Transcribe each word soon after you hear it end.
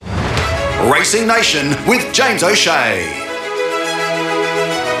Racing Nation with James O'Shea.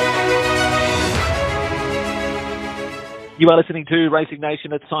 You are listening to Racing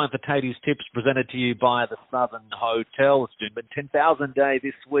Nation. It's time for TAITY'S Tips, presented to you by the Southern Hotel. It's Doomben 10,000 Day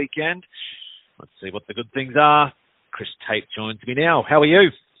this weekend. Let's see what the good things are. Chris Tait joins me now. How are you?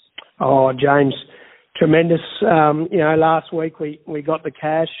 Oh, James, tremendous. Last week we got the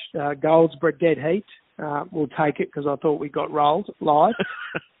cash. Goldsboro dead heat. We'll take it because I thought we got rolled live.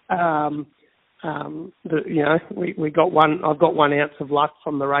 We got one. I've got 1 ounce of luck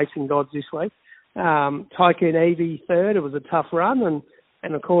from the racing gods this week. Tycoon Evie third. It was a tough run,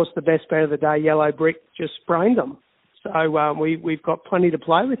 and of course the best bet of the day, Yellow Brick, just sprained them. So we've got plenty to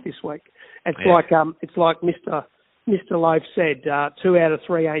play with this week. It's like Mr. Loaf said, 2 out of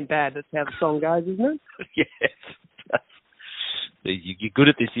 3 ain't bad. That's how the song goes, isn't it? Yes. You're good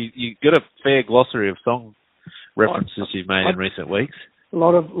at this. You got a fair glossary of song references you've made in recent weeks. A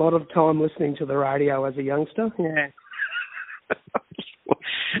lot of time listening to the radio as a youngster. Yeah.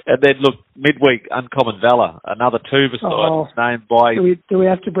 And then look, midweek, Uncommon Valor, another two beside named by. Do we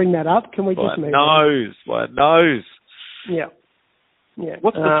have to bring that up? Can we just move on? By nose. Yeah.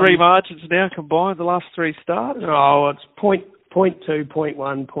 What's the three margins now combined? The last 3 starts? Oh, it's 0.2,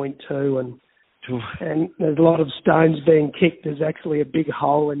 0.1, 0.2, and there's a lot of stones being kicked. There's actually a big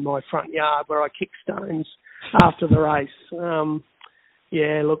hole in my front yard where I kick stones after the race.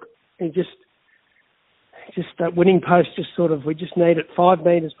 Just that winning post, we just need it 5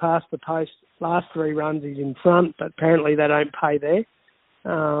 metres past the post. Last 3 runs he's in front, but apparently they don't pay there.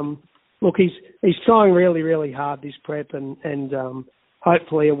 He's trying really, really hard this prep, and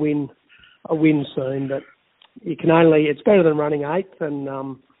hopefully a win soon. But it's better than running 8th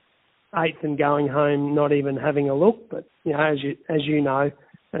and going home not even having a look. But as you know,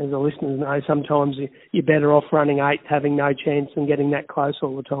 as the listeners know, sometimes you're better off running 8th, having no chance, and getting that close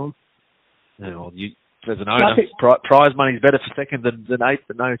all the time. Well, as an owner, prize money's better for 2nd than 8th,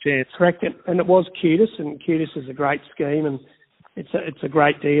 but no chance. Correct, and it was Cutis, and Cutis is a great scheme, and it's a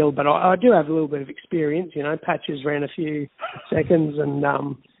great deal. But I do have a little bit of experience. Patches ran a few seconds, and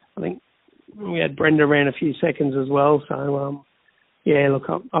I think we had Brenda ran a few seconds as well. So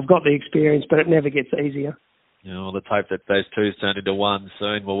I've got the experience, but it never gets easier. Let's hope that those twos turn into one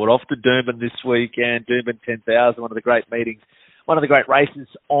soon. Well, we're off to Doomben this weekend. Doomben 10,000, one of the great meetings, one of the great races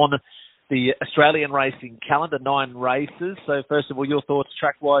on the Australian racing calendar, 9 races. So first of all, your thoughts,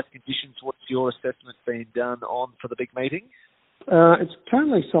 track-wise, conditions, what's your assessment been done on for the big meeting? It's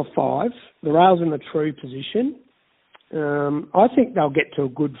currently soft 5. The rail's in the true position. I think they'll get to a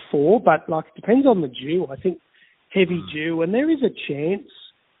good 4, but it depends on the dew. I think heavy dew, and there is a chance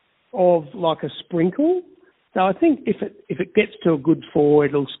of a sprinkle. So I think if it gets to a good 4,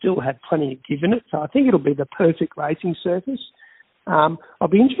 it'll still have plenty of give in it. So I think it'll be the perfect racing surface. I'll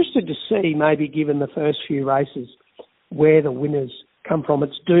be interested to see, maybe given the first few races, where the winners come from.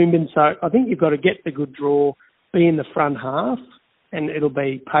 It's Doomben, so I think you've got to get the good draw, be in the front half, and it'll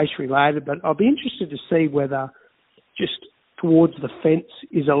be pace related. But I'll be interested to see whether just towards the fence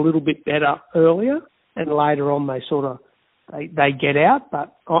is a little bit better earlier, and later on they get out.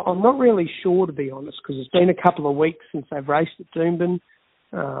 But I'm not really sure, to be honest, because it's been a couple of weeks since they've raced at Doomben.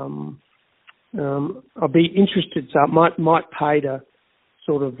 I'll be interested, so it might pay to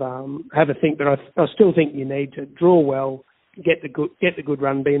have a think, but I still think you need to draw well, get the good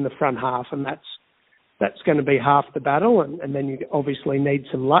run, be in the front half, and that's going to be half the battle, and then you obviously need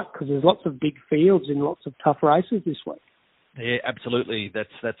some luck because there's lots of big fields in lots of tough races this week. Yeah, absolutely.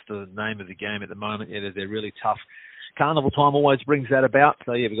 That's the name of the game at the moment. Yeah, they're really tough. Carnival time always brings that about.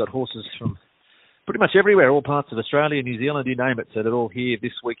 So yeah, we've got horses from pretty much everywhere, all parts of Australia, New Zealand, you name it. So they're all here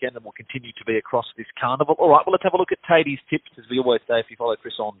this weekend and will continue to be across this carnival. All right, well, let's have a look at TAITY'S Tips. As we always say, if you follow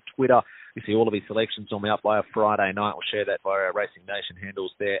Chris on Twitter, you see all of his selections on the up by a Friday night. We'll share that via our Racing Nation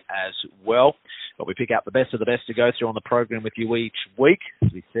handles there as well. But we pick out the best of the best to go through on the program with you each week.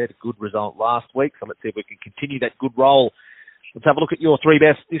 As we said, a good result last week, so let's see if we can continue that good roll. Let's have a look at your 3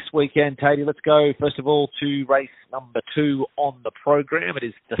 best this weekend, Taity. Let's go, first of all, to race number 2 on the program. It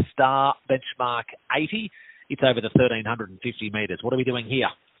is the Star Benchmark 80. It's over the 1,350 metres. What are we doing here?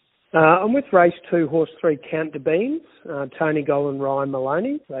 I'm with race 2, horse 3, Count Doomben, Tony Gold and Ryan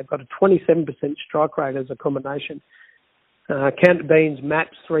Maloney. They've got a 27% strike rate as a combination. Count Doomben's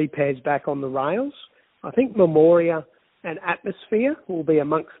maps 3 pairs back on the rails. I think Memoria and Atmosphere will be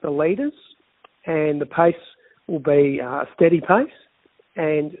amongst the leaders, and the pace will be a steady pace.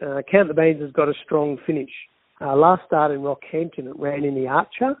 And Count Doomben has got a strong finish. Last start in Rockhampton, it ran in the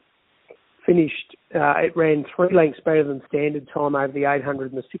Archer. It ran 3 lengths better than standard time over the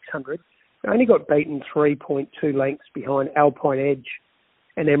 800 and the 600. It only got beaten 3.2 lengths behind Alpine Edge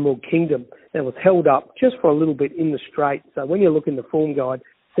and Emerald Kingdom. It was held up just for a little bit in the straight. So when you look in the form guide,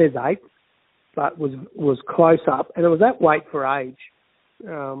 it says 8th, but was close up, and it was at weight for age.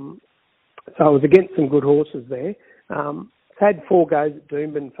 So it was against some good horses there. It's had 4 goes at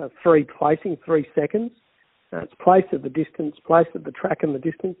Doomben for 3 placing, 3 seconds. It's placed at the distance, placed at the track and the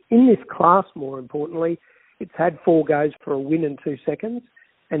distance. In this class, more importantly, it's had 4 goes for a win and 2 seconds.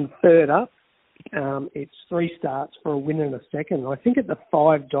 And third up, it's 3 starts for a win and a second. I think at the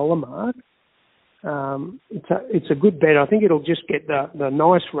 $5 mark, it's a good bet. I think it'll just get the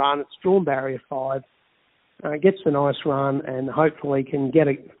nice run. It's drawn barrier 5. Gets the nice run and hopefully can get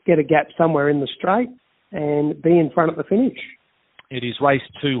a gap somewhere in the straight and be in front at the finish. It is race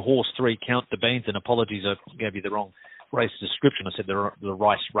 2, horse 3, Count the Beans, and apologies, I gave you the wrong race description. I said the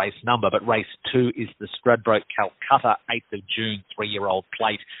race number, but race 2 is the Stradbroke Calcutta, 8th of June, 3-year-old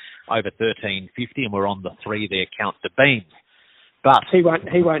plate over 1350, and we're on the 3 there, Count the Beans. But he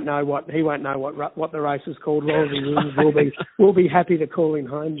won't know what the race is called. We'll be happy to call him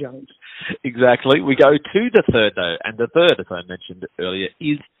home, James. Exactly. We go to the third though, and the third, as I mentioned earlier,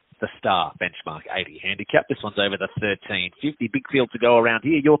 is the Star Benchmark 80 handicap. This one's over the 1350. Big field to go around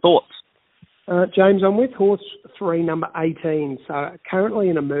here. Your thoughts? James, I'm with horse 3, number 18. So currently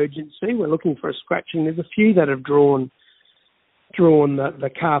an emergency. We're looking for a scratching. There's a few that have drawn the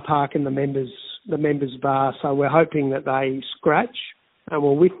car park and the members bar. So we're hoping that they scratch. And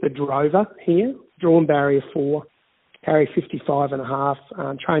we're with the Drover here, drawn barrier 4, carry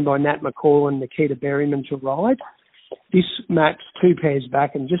 55.5, trained by Nat McCall and Nikita Berryman to ride. This maps 2 pairs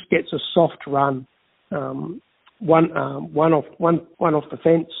back and just gets a soft run, one off the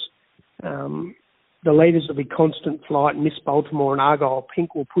fence. The leaders will be Constant Flight, Miss Baltimore and Argyle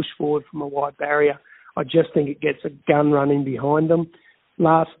Pink will push forward from a wide barrier. I just think it gets a gun run in behind them.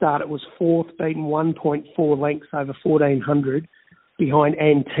 Last start it was 4th, beaten 1.4 lengths over 1400 behind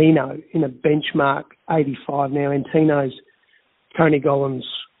Antino in a benchmark 85. Now Antino's Tony Gollan's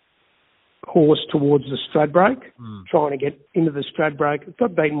horse towards the Stradbroke, trying to get into the Stradbroke. It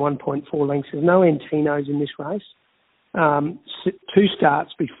got beaten 1.4 lengths. There's no Antinos in this race. 2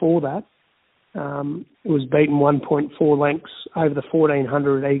 starts before that, it was beaten 1.4 lengths over the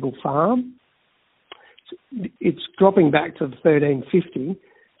 1400 at Eagle Farm. It's dropping back to the 1350. It's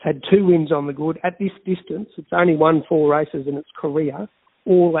had 2 wins on the good. At this distance, it's only won 4 races in its career,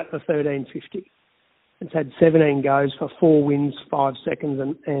 all at the 1350. It's had 17 goes for 4 wins, 5 seconds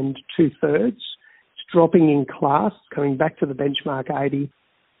and 2/3. It's dropping in class, coming back to the benchmark 80.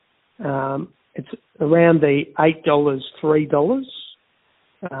 It's around the $8, $3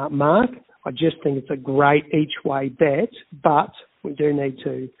 mark. I just think it's a great each-way bet, but we do need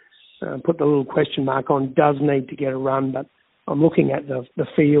to put the little question mark on, does need to get a run. But I'm looking at the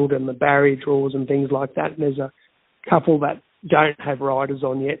field and the barrier draws and things like that, and there's a couple that don't have riders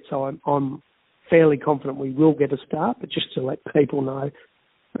on yet, so I'm fairly confident we will get a start. But just to let people know,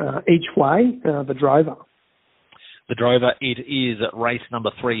 each way, the Drover. The Drover, it is race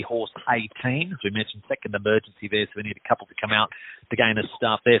number 3, horse 18. As we mentioned, second emergency there, so we need a couple to come out to gain a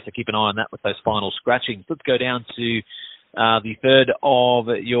start there. So keep an eye on that with those final scratchings. Let's go down to the third of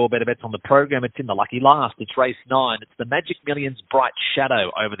your better bets on the program. It's in the lucky last. It's race 9. It's the Magic Millions Bright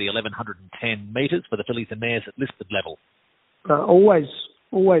Shadow over the 1110 metres for the fillies and mares at listed level. Always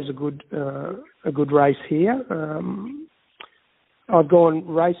a good race here. I've gone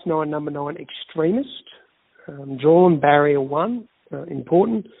race 9, number 9, Extremist. Drawn barrier 1,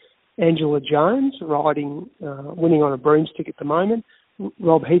 important. Angela Jones riding, winning on a broomstick at the moment.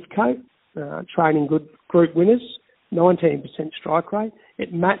 Rob Heathcote, training good group winners, 19% strike rate.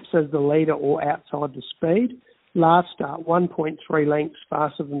 It maps as the leader or outside the speed. Last start, 1.3 lengths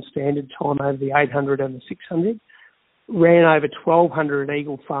faster than standard time over the 800 and the 600. Ran over 1200 at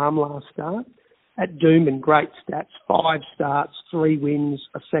Eagle Farm last start. At Doomben, great stats, 5 starts, 3 wins,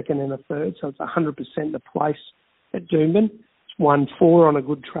 a second and a third, so it's 100% the place at Doomben. It's won 4 on a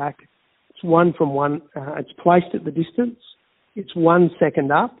good track. It's won from one, it's placed at the distance. It's 1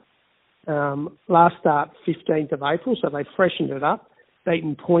 second up. Last start, 15th of April, so they freshened it up.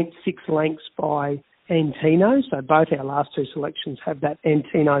 Beaten 0.6 lengths by Antino, so both our last 2 selections have that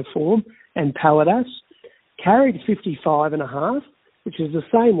Antino form, and Paladas. Carried 55.5. which is the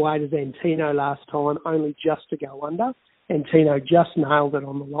same weight as Antino last time, only just to go under. Antino just nailed it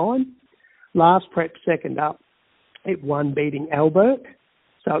on the line. Last prep, second up, it won beating Albert.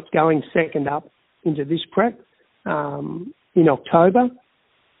 So it's going second up into this prep in October.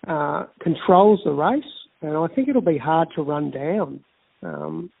 Controls the race, and I think it'll be hard to run down.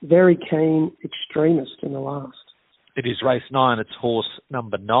 Very keen Extremist in the last. It is race 9. It's horse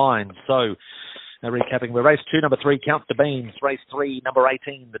number 9. So Recapping, we're race 2, number 3, Count the Beans. Race 3, number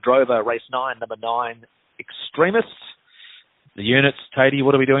 18, The Drover. Race 9, number 9, Extremists. The units, Tatey,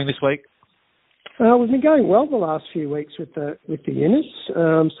 what are we doing this week? We've been going well the last few weeks with the units,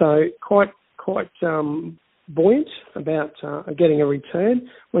 so quite buoyant about getting a return.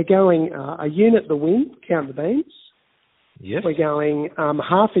 We're going a unit the win, Count the Beans. Yes. We're going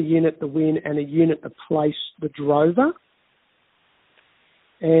half a unit the win and a unit the place, The Drover.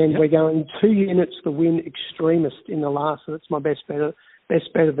 And We're going 2 units the win, Extremist in the last. So that's my best bet of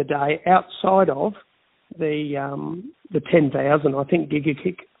the day. Outside of the 10,000, I think Giga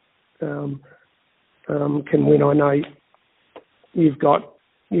Kick can win. I know you've got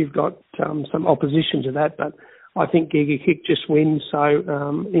some opposition to that, but I think Giga Kick just wins. So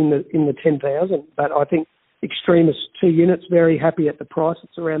in the 10,000, but I think Extremist 2 units, very happy at the price.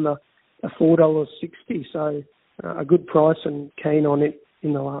 It's around the $4.60, so a good price and keen on it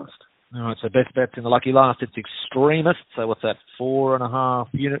in the last. All right, so best bets in the lucky last. It's Extremist. So what's that? 4.5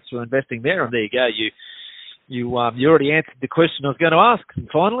 units we're investing there, and there you go. You already answered the question I was going to ask. And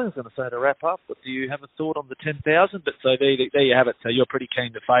finally, I was going to say to wrap up, but do you have a thought on the 10,000? But so there you have it. So you're pretty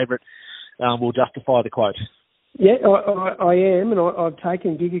keen to favourite. We'll justify the quote. Yeah, I am, and I've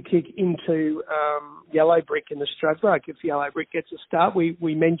taken Giga Kick into Yellow Brick in the Stradbroke. If Yellow Brick gets a start, we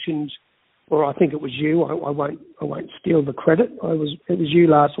mentioned, or I think it was you. I won't steal the credit. It was you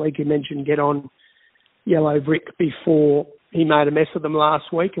last week who mentioned get on Yellow Brick before he made a mess of them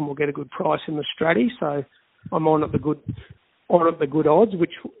last week, and we'll get a good price in the Stratty. So I'm on at the good odds,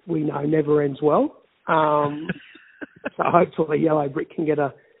 which we know never ends well. So hopefully Yellow Brick can get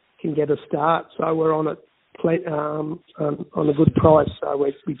a start. So we're on it on a good price. So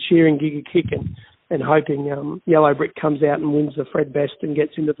we're cheering Giga Kick and hoping Yellow Brick comes out and wins the Fred Best and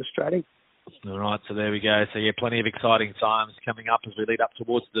gets into the Stratty. All right, so there we go. So, yeah, plenty of exciting times coming up as we lead up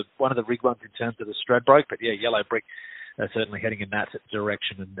towards one of the rig ones in terms of the Stradbroke. But, yeah, Yellow Brick certainly heading in that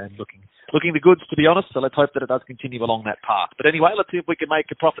direction and looking the goods, to be honest. So let's hope that it does continue along that path. But anyway, let's see if we can make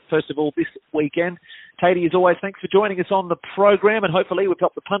a profit, first of all, this weekend. Tatey, as always, thanks for joining us on the program, and hopefully we've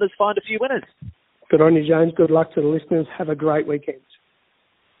helped the punters find a few winners. Good on you, James. Good luck to the listeners. Have a great weekend.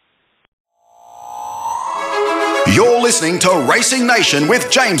 You're listening to Racing Nation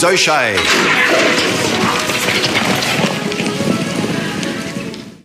with James O'Shea.